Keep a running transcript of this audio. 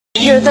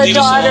You're the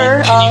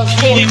daughter of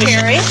Katy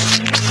Perry.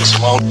 This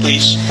alone,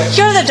 please.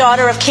 You're the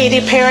daughter of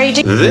Katy Perry.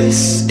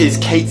 This is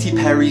Katy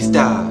Perry's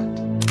dad.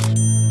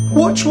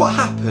 Watch what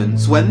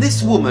happens when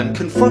this woman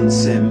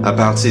confronts him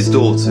about his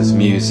daughter's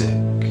music.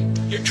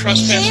 You're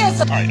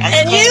trespassing.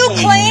 And you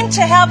claim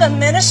to have a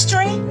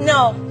ministry?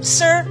 No,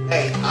 sir.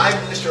 Hey, I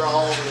minister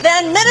all over.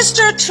 Then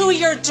minister to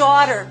your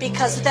daughter,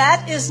 because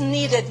that is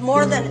needed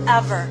more than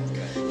ever.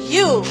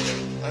 You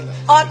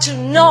ought to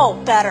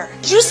know better.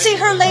 Did you see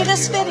her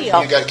latest video?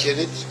 You got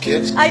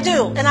kids? I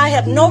do, and I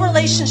have no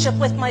relationship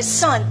with my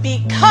son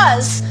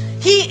because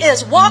he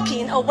is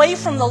walking away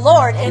from the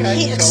Lord and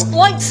he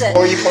exploits it.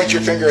 Before you point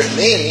your finger at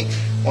me,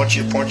 why don't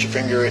you point your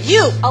finger at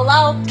you?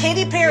 Allow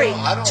Katy Perry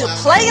to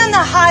play on the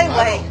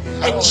highway,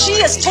 and she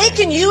is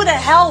taking you to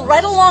hell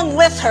right along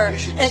with her,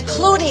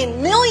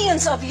 including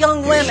millions of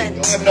young women.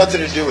 I have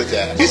nothing to do with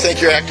that. You think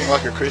you're acting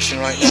like a Christian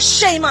right now?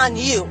 Shame on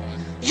you.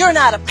 You're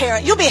not a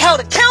parent. You'll be held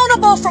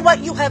accountable for what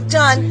you have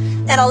done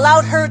and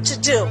allowed her to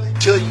do.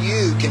 Until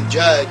you can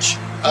judge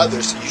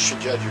others, you should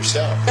judge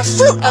yourself. The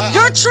fruit of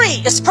your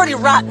tree is pretty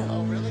rotten.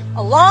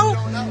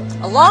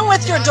 Along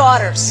with your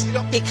daughters,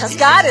 because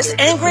God is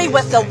angry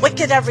with the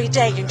wicked every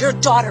day, and your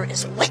daughter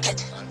is wicked.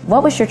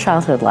 What was your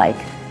childhood like?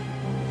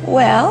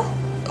 Well,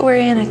 we're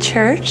in a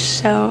church,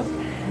 so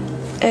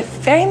it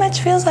very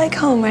much feels like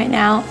home right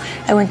now.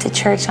 I went to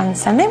church on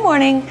Sunday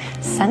morning,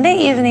 Sunday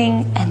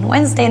evening, and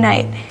Wednesday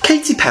night.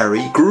 Katy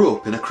Perry grew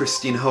up in a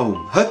Christian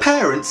home. Her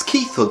parents,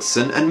 Keith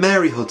Hudson and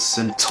Mary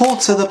Hudson,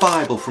 taught her the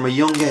Bible from a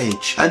young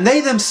age, and they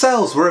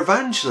themselves were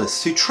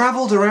evangelists who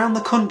travelled around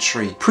the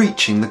country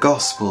preaching the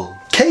gospel.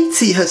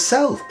 Katy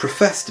herself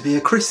professed to be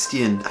a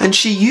Christian, and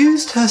she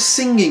used her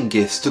singing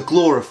gifts to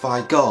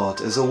glorify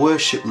God as a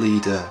worship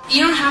leader.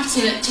 You don't have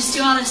to just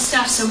do all this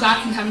stuff so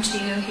God can come to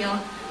you.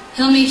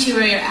 He'll meet you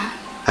where you're at.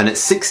 And at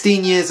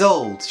 16 years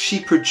old,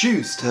 she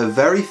produced her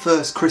very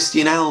first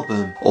Christian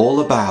album, all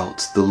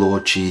about the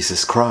Lord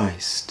Jesus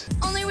Christ.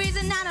 Only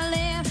reason that I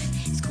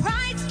live is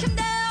Christ come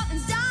down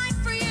and died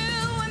for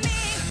you and me.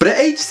 But at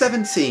age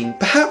 17,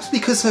 perhaps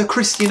because her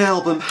Christian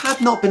album had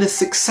not been as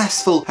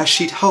successful as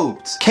she'd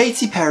hoped,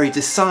 Katy Perry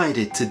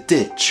decided to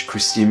ditch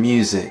Christian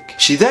music.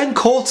 She then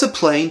caught a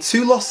plane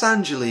to Los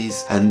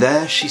Angeles, and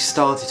there she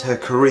started her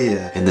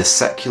career in the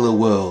secular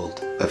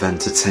world of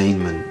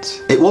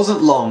entertainment. It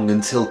wasn't long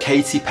until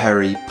Katy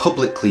Perry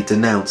publicly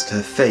denounced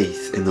her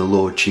faith in the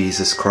Lord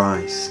Jesus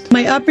Christ.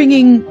 My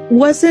upbringing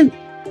wasn't,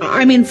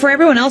 for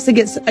everyone else I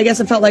guess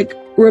it felt like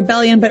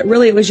rebellion, but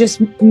really it was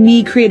just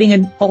me creating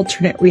an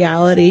alternate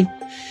reality.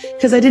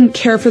 Because I didn't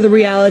care for the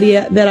reality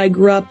that I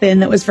grew up in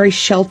that was very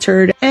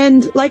sheltered.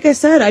 And like I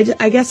said,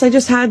 I guess I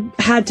just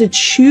had to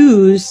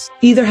choose,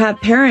 either have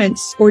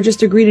parents or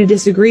just agree to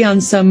disagree on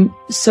some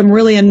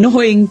really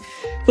annoying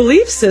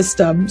belief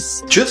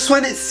systems. Just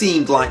when it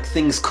seemed like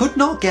things could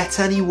not get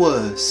any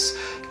worse,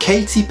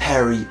 Katy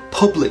Perry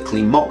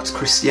publicly mocked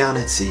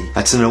Christianity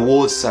at an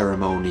awards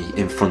ceremony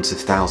in front of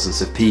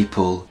thousands of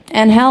people.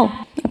 And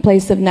hell, a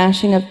place of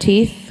gnashing of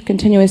teeth,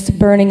 continuous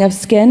burning of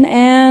skin,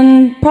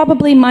 and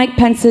probably Mike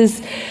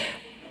Pence's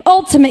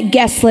ultimate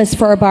guest list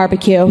for a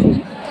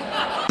barbecue.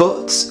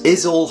 But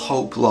is all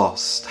hope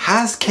lost?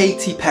 Has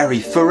Katy Perry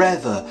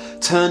forever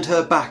turned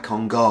her back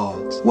on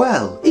God?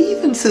 Well,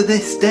 even to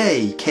this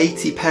day,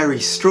 Katy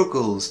Perry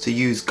struggles to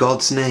use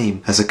God's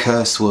name as a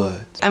curse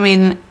word.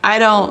 I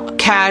don't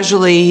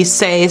casually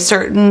say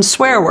certain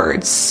swear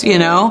words,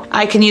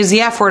 I can use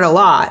the F word a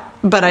lot,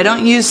 but I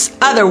don't use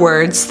other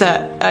words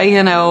that,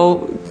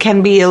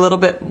 can be a little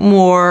bit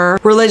more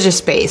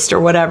religious-based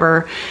or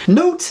whatever.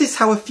 Notice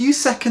how a few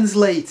seconds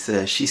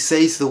later she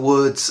says the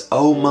words,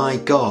 "oh my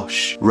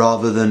gosh,"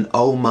 rather than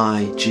 "oh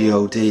my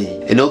God."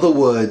 In other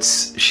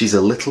words, she's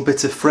a little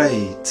bit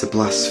afraid to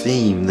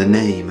blaspheme the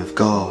name of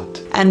God.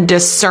 And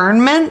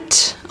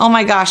discernment, oh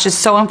my gosh, it's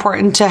so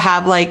important to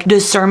have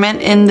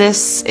discernment in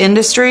this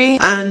industry.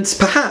 And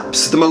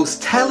perhaps the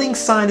most telling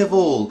sign of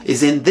all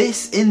is in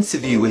this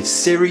interview with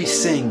Siri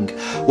Singh,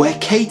 where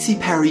Katy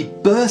Perry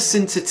bursts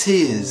into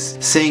tears,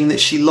 saying that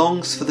she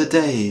longs for the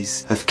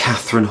days of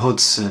Catherine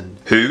Hudson.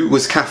 Who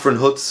was Catherine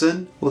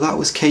Hudson? Well, that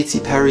was Katy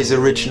Perry's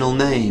original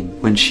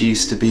name when she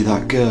used to be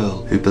that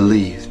girl who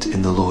believed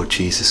in the Lord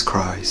Jesus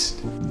Christ.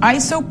 I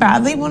so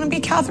badly want to be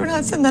Catherine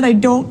Hudson that I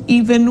don't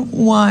even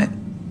want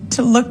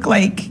to look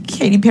like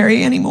Katy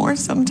Perry anymore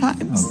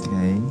sometimes.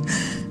 Okay.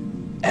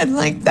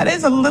 And that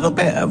is a little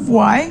bit of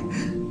why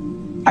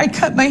I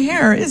cut my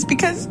hair, is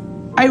because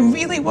I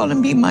really want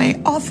to be my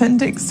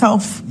authentic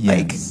self,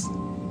 Yes.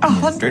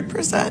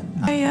 100%.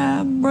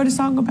 I wrote a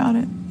song about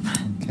it.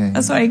 Okay.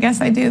 That's what I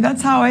guess I do.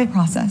 That's how I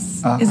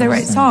process, is I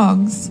write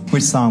songs.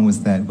 Which song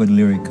was that? What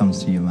lyric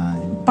comes to your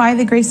mind? By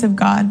the grace of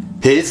God.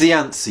 Here's the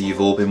answer you've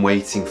all been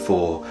waiting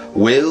for.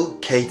 Will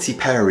Katy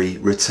Perry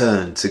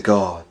return to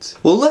God?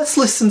 Well, let's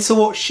listen to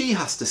what she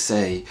has to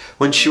say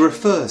when she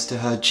refers to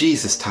her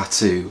Jesus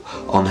tattoo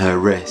on her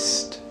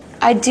wrist.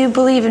 I do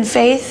believe in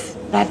faith.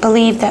 I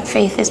believe that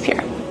faith is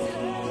pure.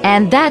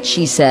 And that,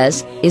 she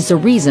says, is the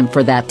reason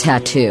for that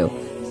tattoo.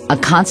 A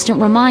constant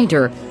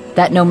reminder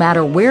that no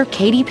matter where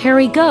Katy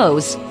Perry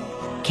goes,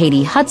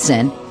 Katie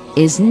Hudson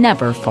is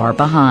never far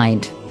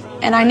behind.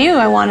 And I knew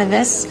I wanted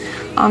this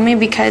on me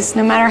because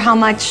no matter how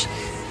much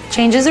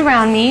changes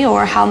around me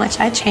or how much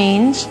I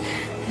change,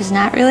 there's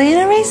not really an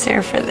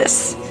eraser for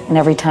this. And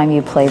every time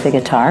you play the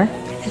guitar,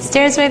 it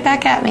stares right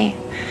back at me.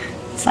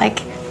 It's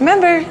like,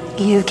 remember,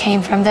 you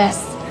came from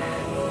this.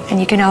 And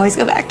you can always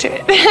go back to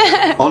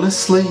it.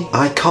 Honestly,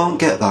 I can't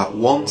get that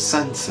one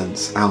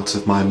sentence out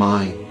of my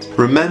mind.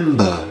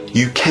 Remember,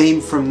 you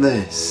came from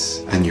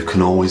this, and you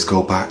can always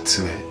go back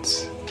to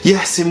it.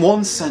 Yes, in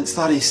one sense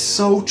that is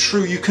so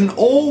true. You can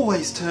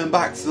always turn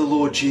back to the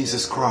Lord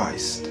Jesus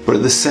Christ. But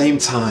at the same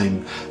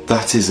time,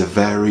 that is a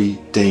very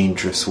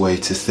dangerous way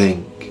to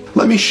think.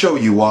 Let me show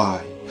you why.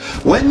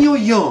 When you're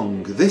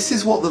young, this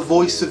is what the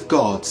voice of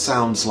God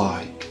sounds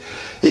like.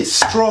 It's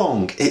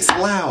strong, it's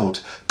loud.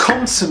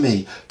 Come to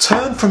me,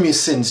 turn from your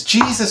sins.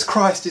 Jesus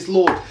Christ is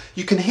Lord.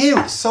 You can hear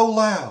it so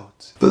loud.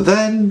 But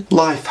then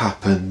life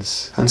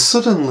happens, and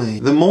suddenly,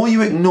 the more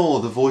you ignore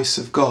the voice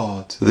of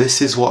God,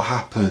 this is what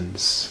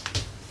happens.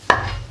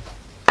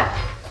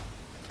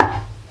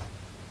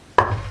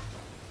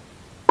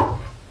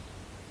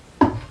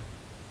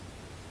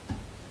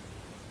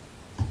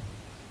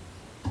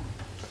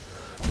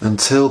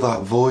 Until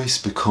that voice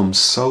becomes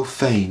so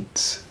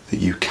faint that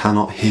you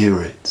cannot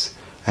hear it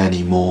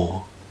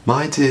anymore.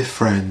 My dear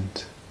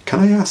friend, can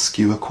I ask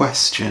you a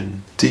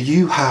question? Do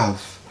you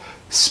have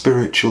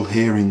spiritual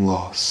hearing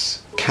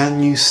loss?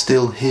 Can you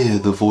still hear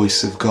the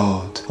voice of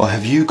God? Or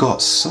have you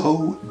got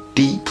so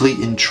deeply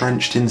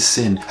entrenched in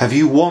sin? Have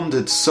you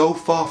wandered so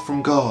far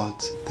from God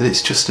that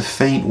it's just a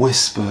faint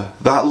whisper?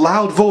 That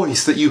loud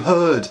voice that you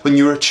heard when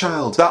you were a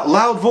child, that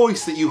loud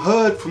voice that you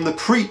heard from the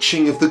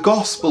preaching of the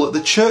gospel at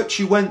the church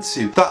you went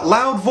to, that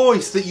loud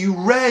voice that you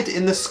read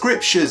in the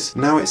scriptures,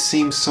 now it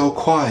seems so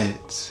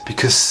quiet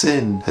because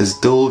sin has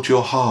dulled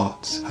your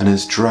heart and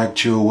has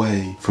dragged you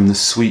away from the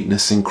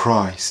sweetness in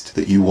Christ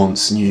that you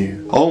once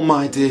knew. Oh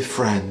my dear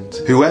friend,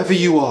 whoever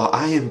you are,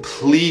 I am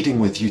pleading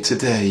with you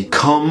today,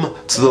 come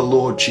to the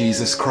Lord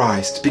Jesus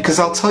Christ, because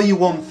I'll tell you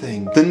one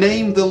thing, the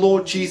name the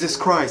Lord Jesus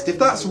Christ, if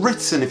that's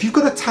written, if you've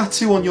got a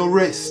tattoo on your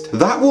wrist,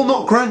 that will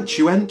not grant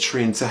you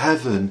entry into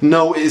heaven.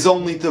 No, it is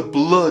only the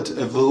blood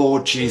of the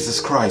Lord Jesus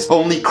Christ,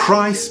 only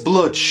Christ's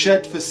blood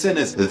shed for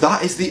sinners.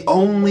 That is the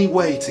only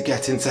way to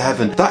get into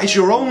heaven. That is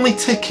your only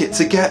ticket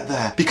to get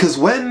there, because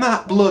when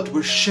that blood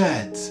was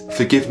shed,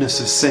 forgiveness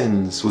of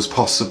sins was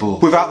possible.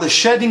 Without the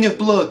shedding of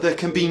blood, there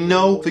can be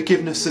no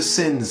forgiveness of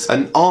sins.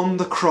 And on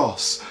the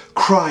cross,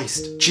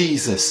 Christ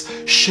Jesus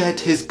shed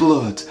his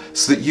blood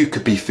so that you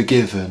could be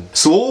forgiven.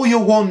 So all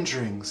your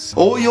wanderings,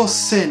 all your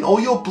sin,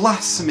 all your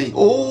blasphemy,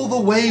 all the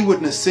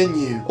waywardness in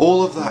you,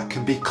 all of that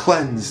can be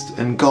cleansed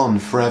and gone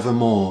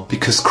forevermore,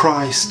 because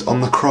Christ on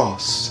the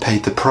cross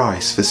paid the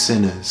price for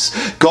sinners.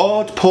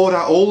 God poured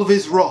out all of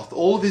his wrath,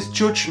 all of his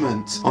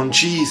judgment on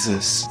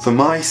Jesus for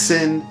my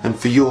sin and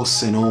for your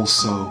sin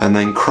also. And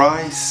then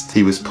Christ,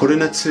 he was put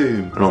in a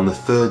tomb, and on the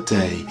third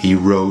day he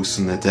rose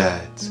from the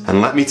dead.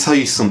 And let me tell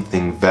you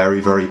something very,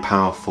 very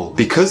powerful.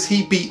 Because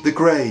he beat the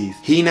grave,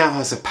 he now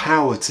has a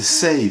power to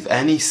save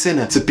any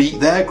sinner, to beat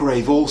their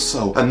grave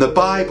also. And the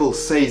Bible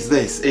says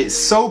this, it's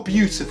so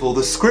beautiful,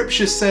 the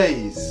scripture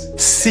says,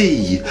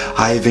 "See,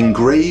 I have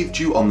engraved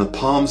you on the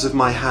palms of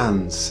my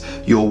hands,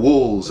 your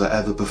walls are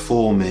ever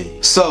before me."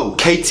 So,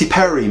 Katy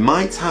Perry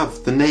might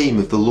have the name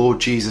of the Lord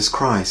Jesus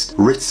Christ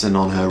written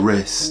on her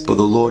wrist, but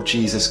the Lord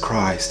Jesus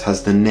Christ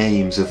has the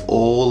names of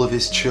all of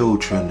his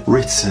children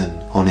written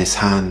on his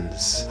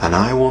hands. And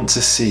I want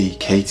to see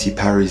Katy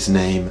Perry's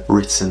name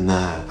written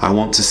there. I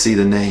want to see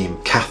the name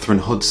Catherine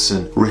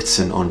Hudson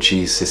written on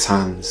Jesus'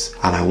 hands.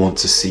 And I want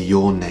to see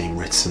your name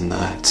written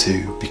there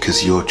too,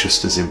 because you're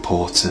just as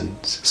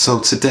important. So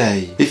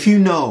today, if you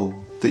know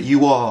that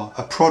you are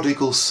a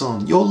prodigal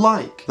son, you're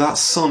like that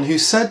son who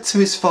said to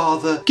his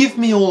father, "Give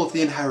me all of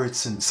the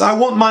inheritance. I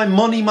want my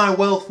money, my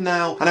wealth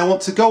now, and I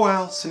want to go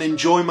out and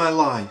enjoy my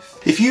life."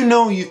 If you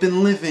know you've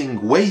been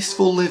living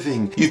wasteful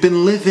living, you've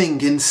been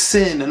living in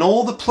sin and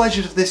all the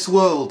pleasures of this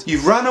world,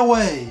 you've ran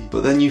away,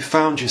 but then you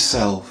found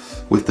yourself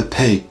with the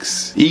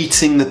pigs,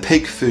 eating the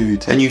pig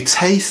food, and you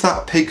taste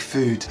that pig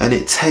food and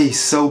it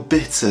tastes so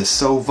bitter,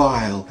 so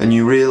vile, and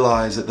you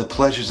realise that the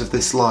pleasures of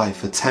this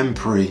life are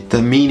temporary,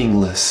 they're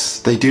meaningless,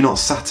 they do not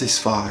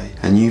satisfy,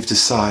 and you've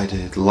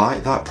decided,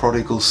 like that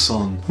prodigal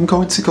son, I'm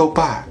going to go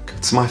back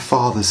to my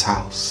father's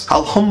house.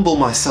 I'll humble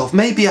myself,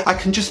 maybe I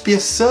can just be a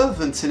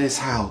servant in his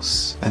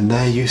house. And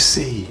there you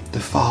see the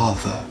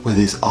father with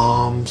his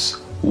arms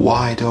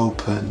wide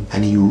open,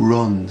 and he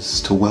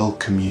runs to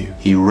welcome you.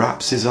 He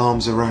wraps his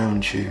arms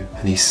around you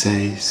and he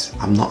says,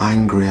 "I'm not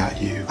angry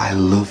at you, I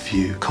love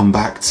you. Come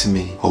back to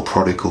me, O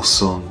prodigal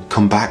son.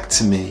 Come back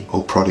to me,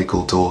 O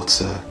prodigal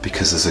daughter,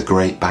 because there's a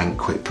great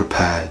banquet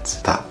prepared.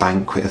 That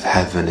banquet of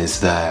heaven is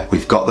there.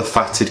 We've got the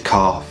fatted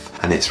calf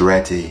and it's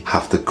ready.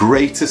 Have the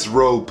greatest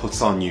robe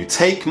put on you.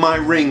 Take my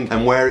ring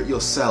and wear it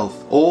yourself.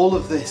 All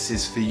of this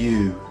is for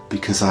you,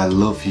 because I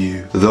love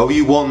you. Though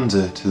you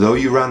wandered, though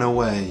you ran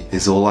away,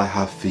 is all I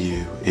have for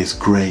you is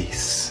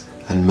grace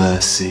and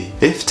mercy.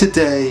 If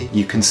today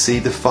you can see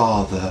the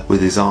Father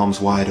with his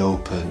arms wide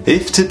open,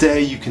 if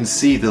today you can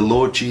see the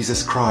Lord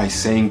Jesus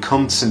Christ saying,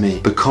 "Come to me,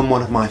 become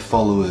one of my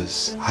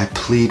followers," I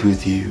plead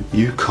with you,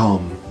 you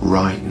come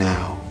right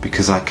now,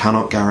 because I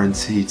cannot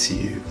guarantee to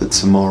you that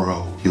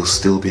tomorrow you'll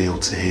still be able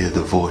to hear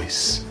the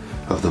voice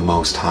of the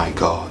Most High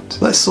God.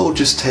 Let's all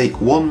just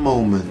take one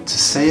moment to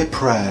say a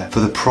prayer for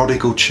the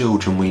prodigal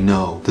children we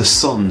know, the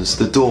sons,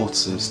 the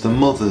daughters, the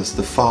mothers,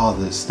 the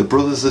fathers, the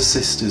brothers or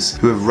sisters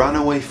who have ran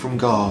away from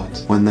God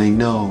when they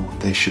know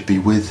they should be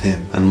with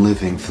him and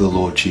living for the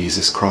Lord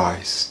Jesus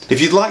Christ.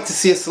 If you'd like to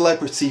see a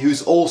celebrity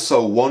who's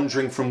also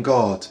wandering from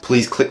God,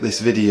 please click this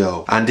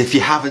video, and if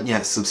you haven't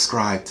yet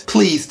subscribed,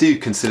 please do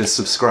consider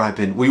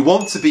subscribing. We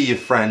want to be your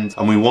friend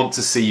and we want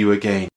to see you again.